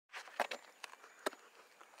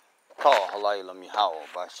Call Halaylam Yahweh,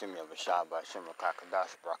 Bashim Yavashai, Bashim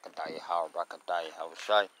Kakadash, Brakadai How, Brakadai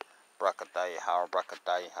Hawashai, Brakadai How,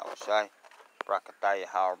 Brakadai Hawashai, Brakadai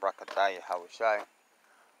How, Brakadai Hawashai.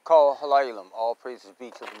 Call Halaylam, all praises be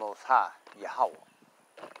to the Most High, Yahweh,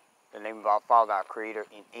 the name of our Father, our Creator,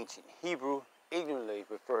 in ancient Hebrew, ignorantly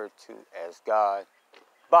referred to as God,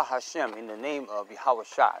 Bahashem, in the name of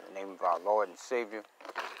Yahushai, the name of our Lord and Savior,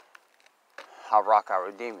 Harak, our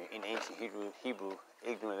Redeemer, in ancient Hebrew,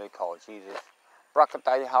 ignorantly called Jesus.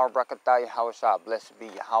 Brakatah Yahweh, Brakatah Yahushai, blessed be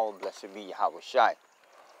Yahweh, blessed be Yahushai.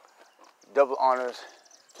 Double honors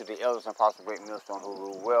to the elders and apostles of Great Millstone who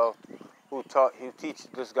rule well, who teach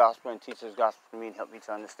this gospel and teach this gospel to me and help me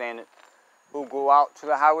to understand it, who go out to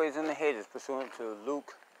the highways and the hedges pursuant to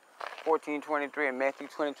Luke 14:23 and Matthew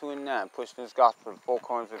 22:9, pushing this gospel to the four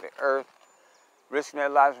corners of the earth, risking their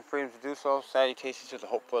lives and freedom to do so. Salutations to the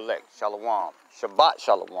hopeful elect. Shalom. Shabbat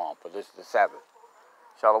Shalom, for this is the Sabbath.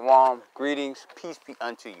 Shalom. Greetings. Peace be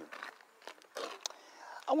unto you.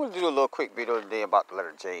 I want to do a little quick video today about the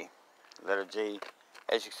letter J. The letter J,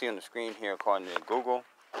 as you can see on the screen here, according to Google,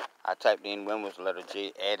 I typed in when was the letter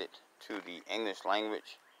J added to the English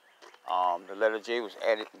language. The letter J was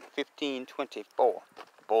added in 1524.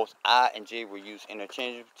 Both I and J were used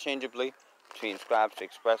interchangeably between scribes to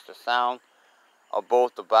express the sound of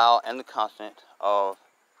both the vowel and the consonant of.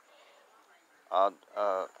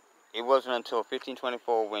 It wasn't until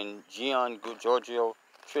 1524 when Gian Giorgio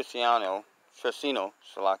Trissino,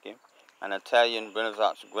 an Italian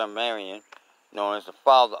Renaissance grammarian known as the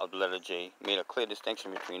father of the letter J, made a clear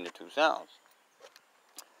distinction between the two sounds.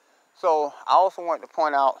 So I also want to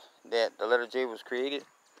point out that the letter J was created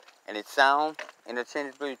and its sound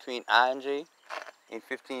interchangeably between I and J in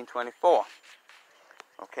 1524.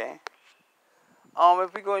 Okay.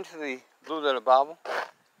 If we go into the Blue Letter Bible,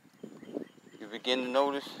 you begin to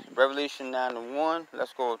notice Revelation 9:1.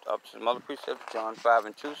 Let's go up to the mother precept. John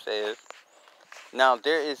 5:2 says, "Now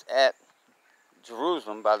there is at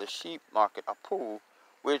Jerusalem by the sheep market a pool,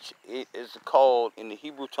 which it is called in the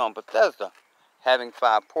Hebrew tongue Bethesda, having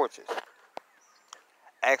 5 porches."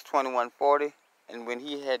 Acts 21:40, "And when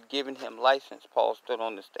he had given him license, Paul stood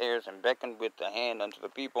on the stairs and beckoned with the hand unto the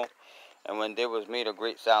people. And when there was made a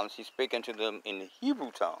great silence, he spake unto them in the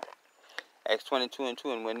Hebrew tongue." Acts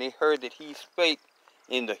 22:2, "And when they heard that he spake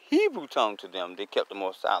in the Hebrew tongue to them, they kept the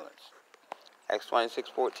more silence." Acts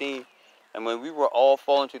 26:14, "And when we were all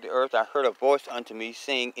fallen to the earth, I heard a voice unto me,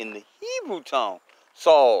 saying in the Hebrew tongue,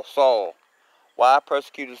 Saul, Saul, why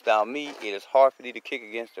persecutest thou me? It is hard for thee to kick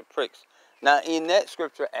against the pricks." Now in that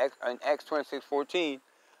scripture, in Acts 26:14,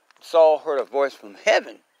 Saul heard a voice from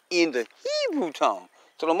heaven in the Hebrew tongue.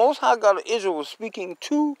 So the Most High God of Israel was speaking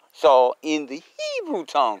to Saul in the Hebrew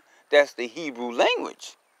tongue. That's the Hebrew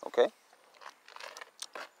language. Okay.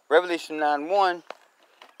 Revelation 9:1,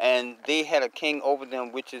 "And they had a king over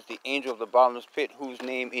them, which is the angel of the bottomless pit, whose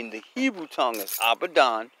name in the Hebrew tongue is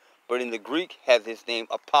Abaddon, but in the Greek has his name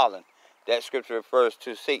Apollyon." That scripture refers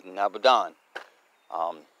to Satan, Abaddon,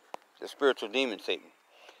 the spiritual demon Satan.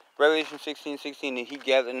 Revelation 16:16, "And he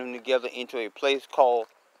gathered them together into a place called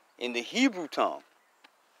in the Hebrew tongue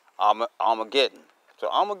Armageddon." So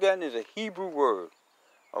Armageddon is a Hebrew word.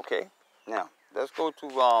 Okay, now let's go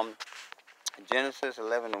to Genesis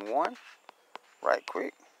 11:1 right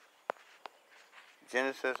quick.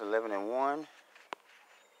 Genesis 11:1.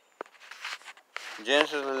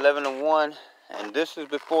 Genesis 11:1, and this is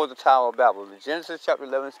before the Tower of Babel. The Genesis chapter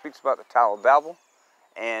 11 speaks about the Tower of Babel,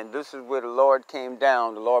 and this is where the Lord came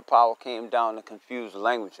down. The Lord power came down to confuse the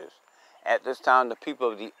languages. At this time, the people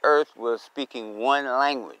of the earth were speaking one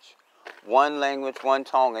language, one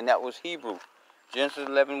tongue, and that was Hebrew. Genesis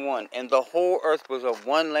 11:1, "And the whole earth was of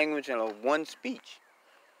one language and of one speech."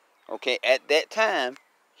 Okay, at that time,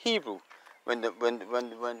 Hebrew. When the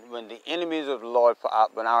enemies of the Lord,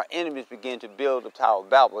 when our enemies began to build the Tower of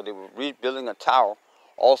Babel, they were rebuilding a tower.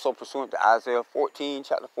 Also pursuant to Isaiah 14,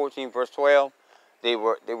 chapter 14, verse 12, they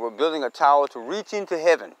were building a tower to reach into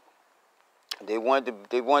heaven. They wanted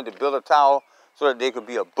to build a tower so that they could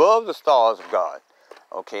be above the stars of God.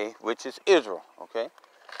 Okay, which is Israel. Okay.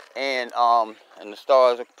 And the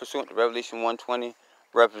stars, pursuant to Revelation 1:20,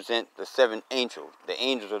 represent the 7 angels, the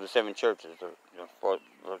angels of the 7 churches.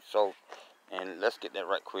 And let's get that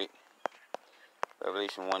right quick.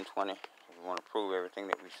 Revelation 1:20. We want to prove everything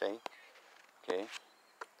that we say. Okay.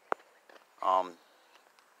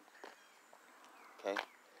 Okay.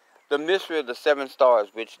 "The mystery of the 7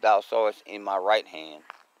 stars which thou sawest in my right hand,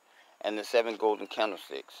 and the 7 golden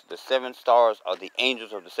candlesticks. The 7 stars are the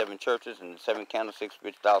angels of the 7 churches, and the 7 candlesticks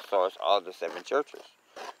which thou sawest are the 7 churches."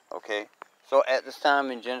 Okay. So at this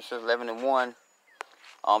time in Genesis 11:1,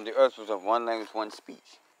 the earth was of one language, one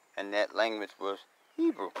speech. and that language was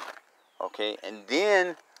Hebrew. Okay, and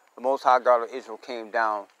then the Most High God of Israel came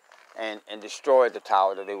down and destroyed the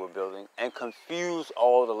tower that they were building and confused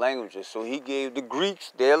all the languages. So he gave the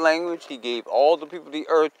Greeks their language. He gave all the people of the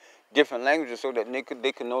earth different languages so that they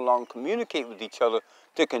could no longer communicate with each other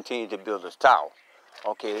to continue to build this tower.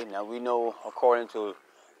 Okay, now we know according to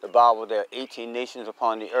the Bible there are 18 nations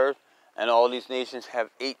upon the earth, and all these nations have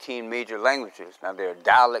 18 major languages. Now there are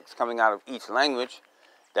dialects coming out of each language.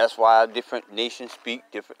 That's why different nations speak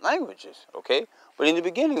different languages, okay? But in the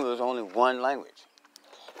beginning, it was only one language.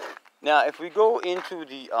 Now, if we go into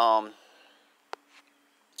the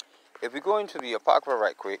Apocrypha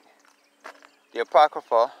right quick, the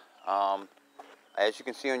Apocrypha, as you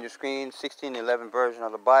can see on your screen, 1611 version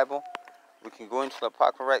of the Bible. We can go into the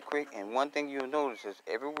Apocrypha right quick, and one thing you'll notice is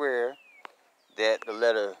everywhere that the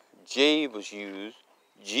letter J was used,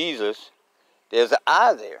 Jesus, there's an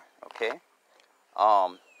I there, okay?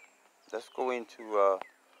 Let's go into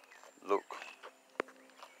Luke.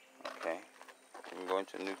 Okay, we can go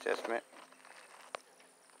into the New Testament.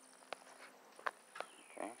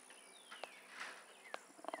 Okay.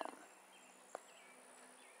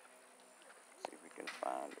 See if we can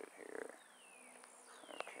find it here.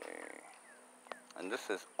 Okay. And this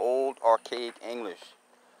is old archaic English.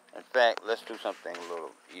 In fact, let's do something a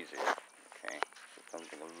little easier. Okay, do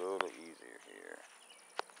something a little easier here.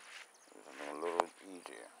 Do something a little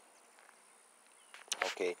easier.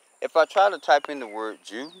 Okay, if I try to type in the word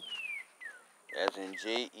Jew, as in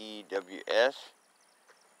Jews,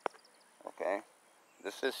 okay,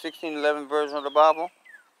 this is 1611 version of the Bible.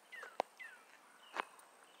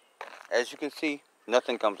 As you can see,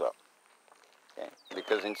 nothing comes up. Okay,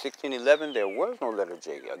 because in 1611 there was no letter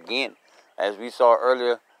J. Again, as we saw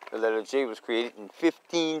earlier, the letter J was created in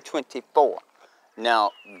 1524.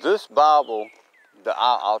 Now, this Bible,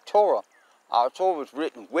 our Torah was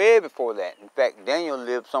written way before that. In fact, Daniel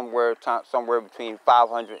lived somewhere between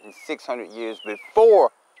 500 and 600 years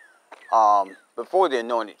before the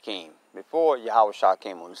Anointed came, before Yahushua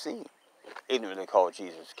came on the scene. Ignorantly called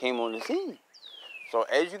Jesus came on the scene. So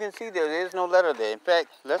as you can see, there is no letter there. In fact,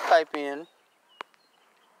 let's type in.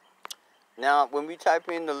 Now, when we type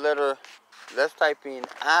in the letter, let's type in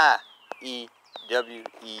I-E-W-E-S.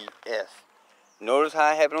 Notice how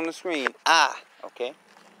I have it on the screen, I, okay?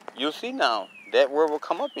 You'll see now that word will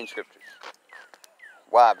come up in scriptures.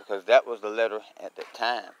 Why? Because that was the letter at the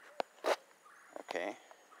time. Okay,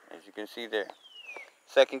 as you can see there.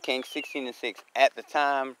 2 Kings 16:6. At the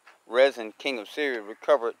time, Rezin, king of Syria,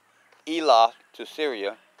 recovered Elath to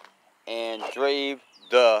Syria and drave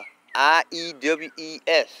the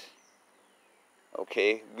I-E-W-E-S.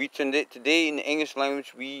 Okay, we today in the English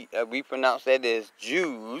language, we pronounce that as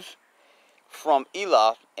Jews from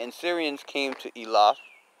Elath, and Syrians came to Elath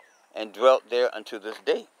and dwelt there unto this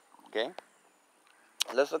day. Okay,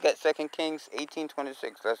 let's look at 2 Kings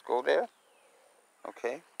 18:26. Let's go there.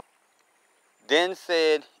 Okay. Then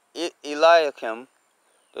said Eliakim,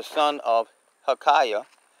 the son of Hilkiah,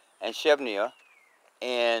 and Shebniah,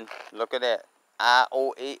 and look at that,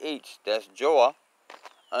 I-O-A-H, that's Joah,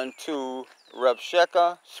 unto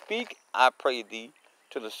Rabshakeh, speak, I pray thee,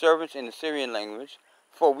 to the servants in the Syrian language,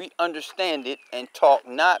 for we understand it, and talk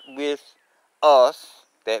not with us,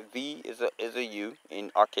 that V is a U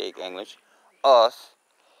in archaic English, us,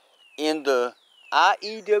 in the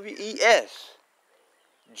I-E-W-E-S,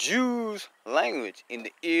 Jews language, in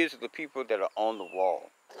the ears of the people that are on the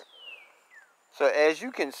wall. So as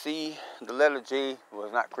you can see, the letter J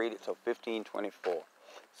was not created till 1524.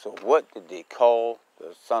 So what did they call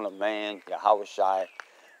the Son of Man, Yahushua,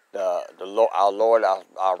 our Lord,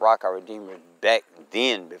 our Rock, our Redeemer, back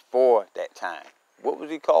then, before that time? What was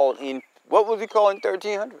he called in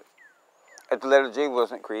 1300? If the letter J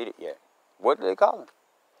wasn't created yet. What did they call him?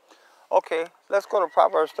 Okay, let's go to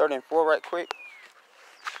Proverbs 30 and 4 right quick.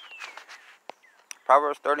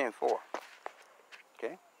 Proverbs 30 and 4.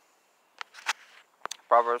 Okay.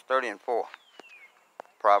 Proverbs 30 and 4.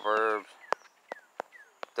 Proverbs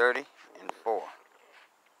 30 and 4.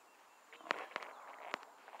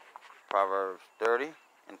 Proverbs 30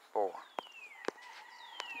 and 4.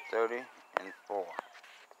 30 and 4.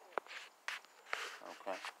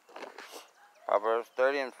 Okay. Proverbs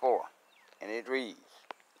 30 and 4. And it reads,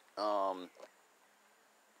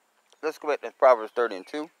 let's go back to Proverbs 30 and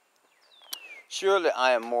 2. Surely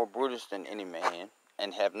I am more brutish than any man,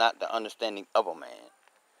 and have not the understanding of a man.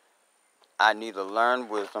 I neither learn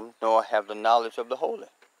wisdom, nor have the knowledge of the holy.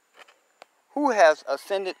 Who has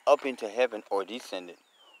ascended up into heaven, or descended?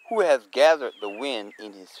 Who has gathered the wind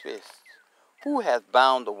in his fists? Who has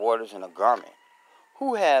bound the waters in a garment?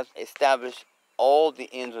 Who has established all the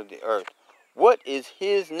ends of the earth? What is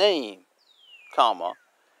his name, comma,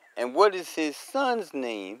 and what is his son's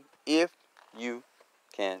name, if you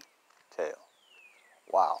can tell?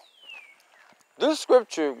 Wow. This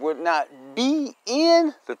scripture would not be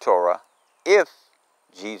in the Torah if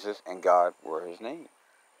Jesus and God were his name.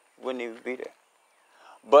 Wouldn't even be there.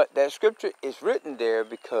 But that scripture is written there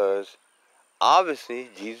because obviously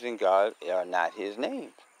Jesus and God are not his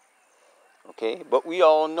names. Okay? But we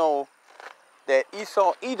all know that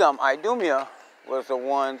Esau, Edom, Idumea was the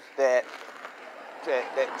ones that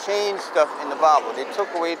changed stuff in the Bible. They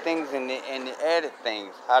took away things and they added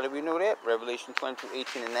things. How do we know that? Revelation 22,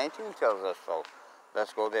 18, and 19 tells us so.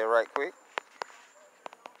 Let's go there right quick.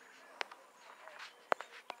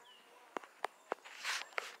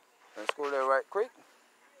 Let's go there right quick.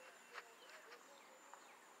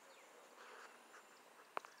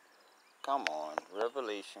 Come on,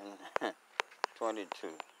 Revelation 22.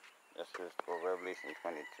 Let's just go Revelation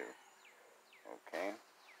 22. Okay.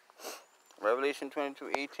 Revelation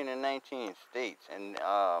 22, 18, and 19 states, and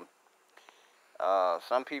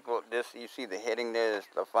some people, you see the heading there is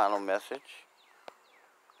the final message.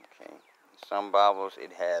 Okay. In some Bibles,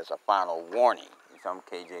 it has a final warning. In some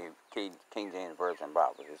King James Version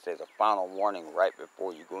Bibles, it says a final warning right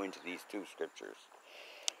before you go into these two scriptures.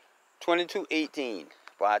 22:18.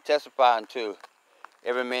 For I testify unto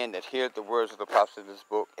every man that heareth the words of the prophets of this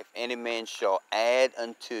book, if any man shall add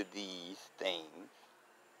unto these things,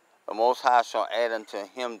 the Most High shall add unto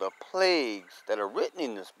him the plagues that are written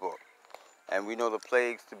in this book. And we know the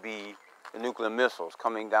plagues to be the nuclear missiles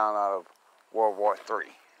coming down out of World War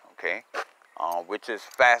III, okay, which is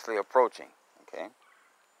fastly approaching, okay.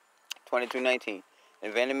 22:19.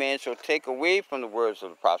 If any man shall take away from the words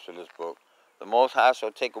of the prophets of this book, the Most High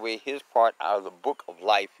shall take away his part out of the book of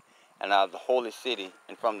life and out of the holy city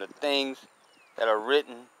and from the things that are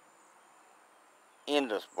written in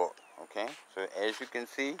this book, okay. So as you can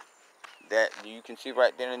see,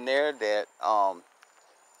 right then and there that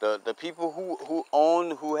the people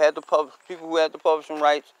who had the publishing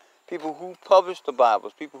rights, people who published the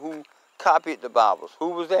Bibles, people who copied the Bibles, who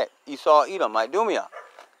was that? Esau, Edom, Idumea.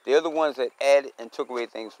 They're the ones that added and took away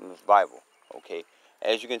things from this Bible, okay.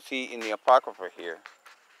 As you can see in the Apocrypha here,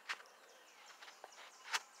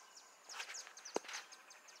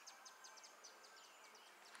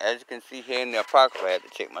 I had to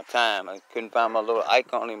check my time. I couldn't find my little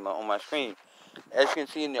icon on my screen. As you can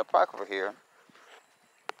see in the Apocrypha here,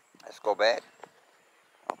 let's go back.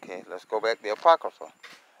 Okay, let's go back to the Apocrypha.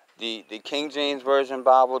 The King James Version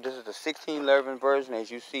Bible, this is the 1611 version, as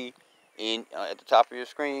you see at the top of your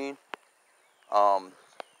screen.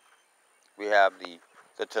 We have the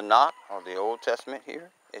Tanakh, or the Old Testament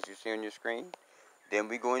here, as you see on your screen. Then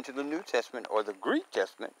we go into the New Testament, or the Greek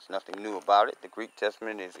Testament. There's nothing new about it. The Greek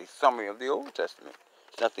Testament is a summary of the Old Testament.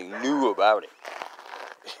 There's nothing new about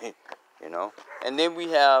it. You know. And then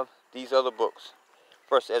we have these other books.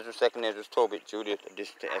 First Ezra, Second Ezra, Tobit, Judith,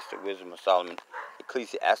 Addition to Esther, Wisdom of Solomon,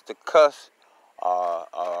 Ecclesiasticus,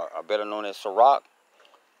 are better known as Sirach,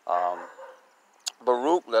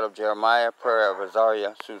 Baruch, Letter of Jeremiah, Prayer of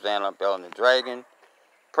Azariah, Susanna, Bell and the Dragon,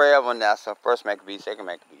 Prayer of Manasseh, First Maccabees, Second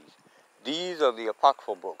Maccabees. These are the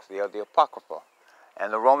apocryphal books. They are the Apocrypha.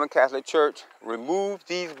 And the Roman Catholic Church removed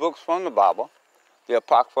these books from the Bible. The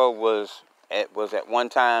Apocrypha was at one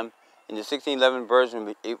time, in the 1611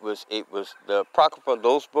 version, it was the Apocrypha,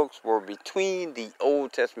 those books were between the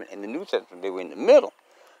Old Testament and the New Testament. They were in the middle.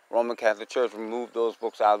 Roman Catholic Church removed those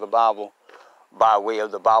books out of the Bible by way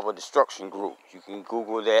of the Bible Destruction Group. You can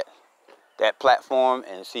Google that platform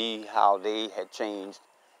and see how they had changed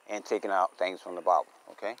and taken out things from the Bible,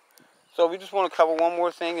 okay? So we just want to cover one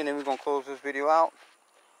more thing, and then we're going to close this video out.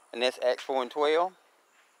 And that's Acts 4 and 12.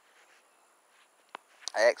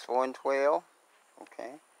 Acts 4 and 12.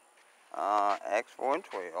 Okay. Acts 4 and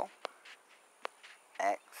 12.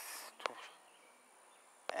 Acts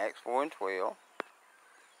 4 and 12.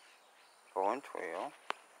 4 and 12. Okay.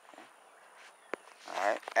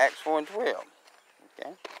 Alright. Acts 4 and 12.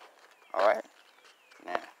 Okay. Alright.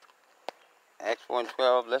 Now, Acts 4 and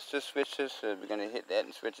 12. Let's just switch this. We're going to hit that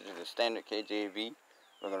and switch it to the standard KJV.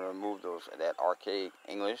 We're going to remove that archaic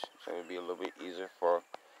English, so it'll be a little bit easier for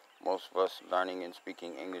most of us learning and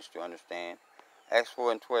speaking English to understand. Acts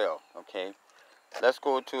 4 and 12, okay? Let's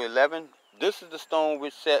go to 11. This is the stone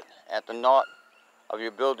which set at the knot of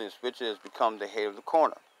your buildings, which has become the head of the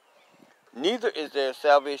corner. Neither is there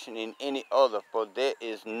salvation in any other, for there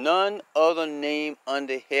is none other name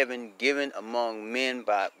under heaven given among men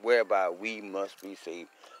whereby we must be saved.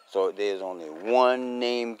 So there is only one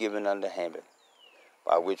name given under heaven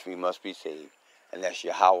by which we must be saved, and that's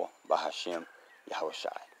Yahweh, Bahashem,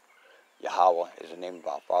 Yahushai. Yahweh is the name of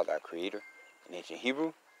our Father, our Creator. in ancient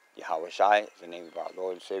Hebrew. Yahweh Shai is the name of our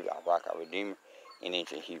Lord and Savior, our rock, our Redeemer, in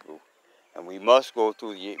ancient Hebrew. And we must go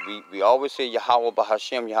through, we always say Yahweh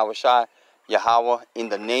Bahashem, Yahweh Shai, Yahweh in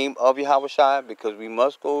the name of Yahweh Shai, because we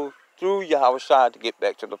must go through Yahweh Shai to get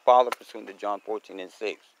back to the Father, pursuant to John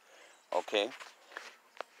 14:6. Okay?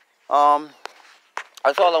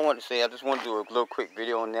 That's all I want to say. I just want to do a little quick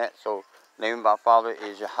video on that. So, the name of our Father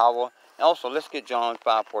is Yahweh. And also, let's get John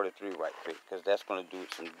 5:43 right quick, because that's going to do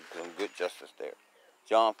some good justice there.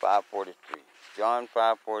 John 5:43. John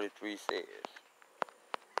 5:43 says,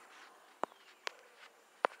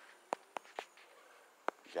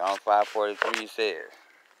 John 5:43 says,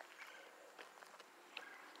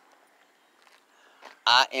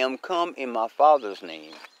 I am come in my Father's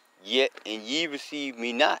name, yet and ye receive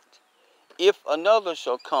me not. If another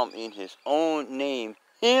shall come in his own name,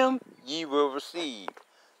 him ye will receive.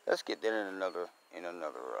 Let's get that in another.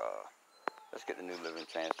 Let's get the New Living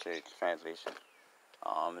Translation.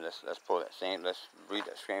 Let's pull that same. Let's read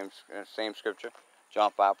that same scripture,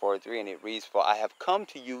 John 5:43, and it reads, For I have come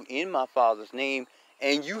to you in my Father's name,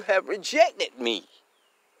 and you have rejected me.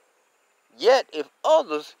 Yet if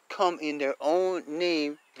others come in their own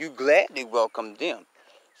name, you gladly welcome them.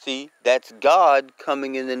 See, that's God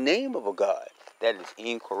coming in the name of a God. That is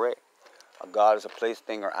incorrect. A God is a place,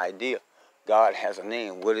 thing, or idea. God has a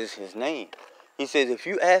name. What is his name? He says, if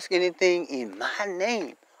you ask anything in my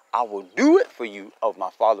name, I will do it for you of my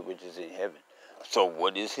Father which is in heaven. So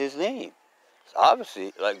what is his name? So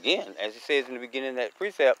obviously, again, as he says in the beginning of that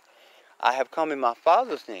precept, I have come in my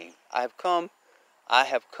Father's name. I have come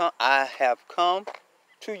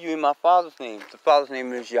to you in my Father's name. The Father's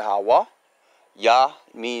name is Yahweh. Yah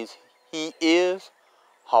means he is.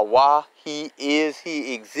 Hawa, he is,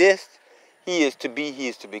 he exists. He is to be, he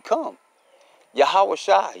is to become. Yahweh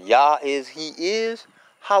Shai, Yah is, he is.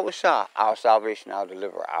 Yahweh Shai, our salvation, our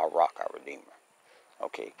deliverer, our rock, our redeemer.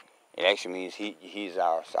 Okay, it actually means he's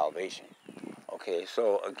our salvation. Okay,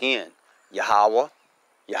 so again, Yahweh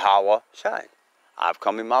Shai. I've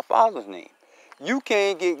come in my Father's name. You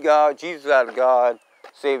can't get God, Jesus out of God,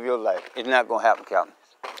 save your life. It's not going to happen, Captain.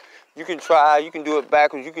 You can try, you can do it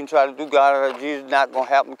backwards, you can try to do God out of Jesus, not going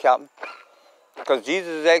to happen, Captain. Because Jesus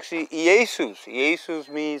is actually Jesus. Jesus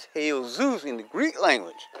means hail Zeus in the Greek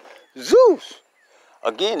language. Zeus.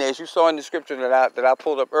 Again, as you saw in the scripture that I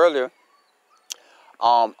pulled up earlier,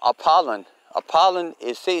 Apollon. Apollon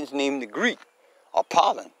is Satan's name in the Greek.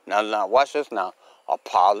 Apollon. Now watch this now.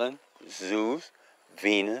 Apollon, Zeus,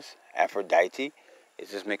 Venus, Aphrodite.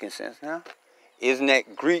 Is this making sense now? Isn't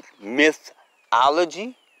that Greek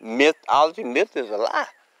mythology? Mythology. Myth is a lie.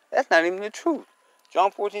 That's not even the truth. John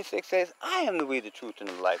 14:6 says, I am the way, the truth, and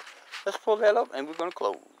the life. Let's pull that up and we're going to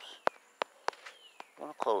close. We're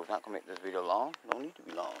going to close. Not going to make this video long. Don't need to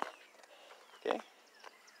be long. Okay?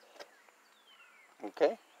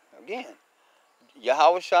 Okay? Again.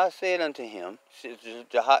 Yahweh Shai said unto him,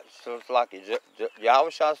 Yahweh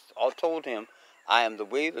Shai told him, I am the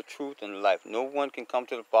way, the truth, and the life. No one can come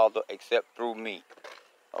to the Father except through me.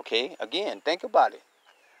 Okay? Again, think about it.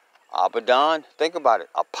 Abaddon, think about it.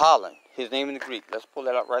 Apollon, his name in the Greek. Let's pull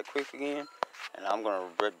that up right quick again. And I'm going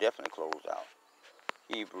to definitely close out.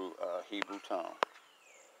 Hebrew tongue.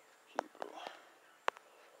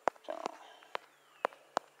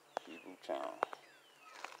 Hebrew tongue.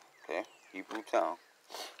 Okay, Hebrew tongue.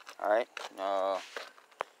 Alright,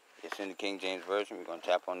 it's in the King James Version. We're going to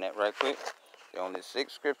tap on that right quick. There are only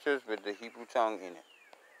 6 scriptures with the Hebrew tongue in it.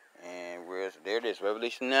 And there it is,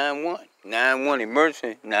 Revelation 9:1. 9:1,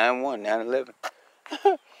 emergency, 9:1,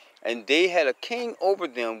 9:11. And they had a king over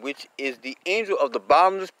them, which is the angel of the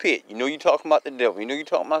bottomless pit. You know you're talking about the devil. You know you're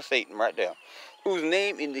talking about Satan right there. Whose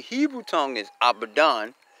name in the Hebrew tongue is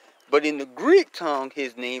Abaddon. But in the Greek tongue,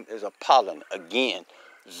 his name is Apollon. Again,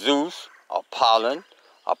 Zeus, Apollon,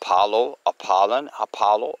 Apollo,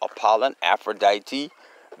 Aphrodite,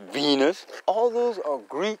 Venus. All those are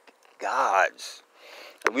Greek gods.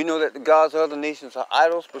 And we know that the gods of other nations are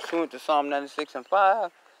idols, pursuant to Psalm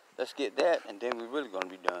 96:5. Let's get that, and then we're really going to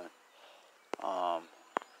be done.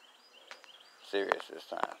 Serious this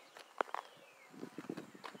time.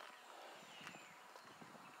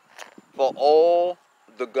 For all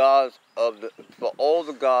the gods of the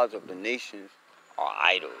nations are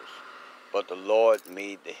idols, but the Lord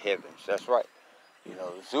made the heavens. That's right. You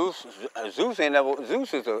know, Zeus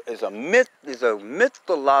is a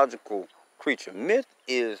mythological creature. Myth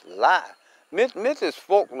is lie. Myth is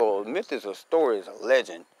folklore. Myth is a story, is a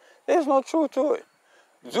legend. There's no truth to it.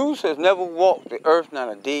 Zeus has never walked the earth,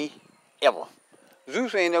 not a day, ever.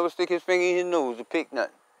 Zeus ain't never stick his finger in his nose to pick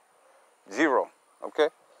nothing. Zero. Okay?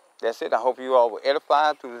 That's it. I hope you all were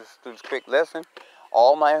edified through this quick lesson.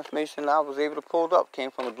 All my information I was able to pull up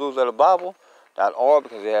came from the bluesletterbible.org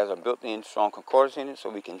because it has a built-in strong concordance in it, so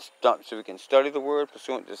we can study the word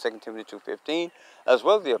pursuant to 2 Timothy 2:15, as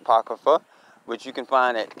well as the Apocrypha, which you can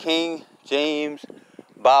find at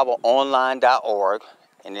KingJamesBibleOnline.org,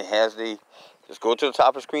 and it has just go to the top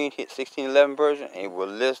of the screen, hit 1611 version, and it will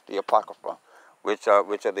list the Apocrypha, which are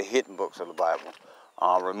the hidden books of the Bible,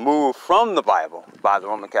 removed from the Bible by the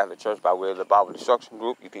Roman Catholic Church by way of the Bible Destruction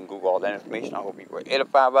Group. You can Google all that information. I hope you were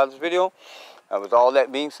edified by this video. With all that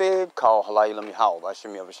being said, call Halai Lami How by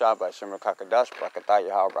Shemi Avashai by Shemra Kakadash, Brakataya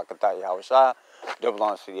How, Brakataya Hawashai, double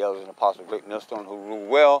honors to the elders and apostles, great millstone who rule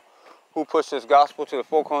well, who pushed this gospel to the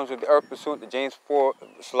four corners of the earth, pursuant to James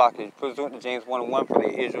 1:1, for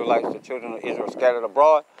the Israelites, the children of Israel scattered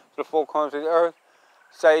abroad to the four corners of the earth.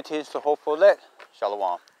 Salutations to hopeful elect.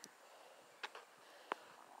 Shalom.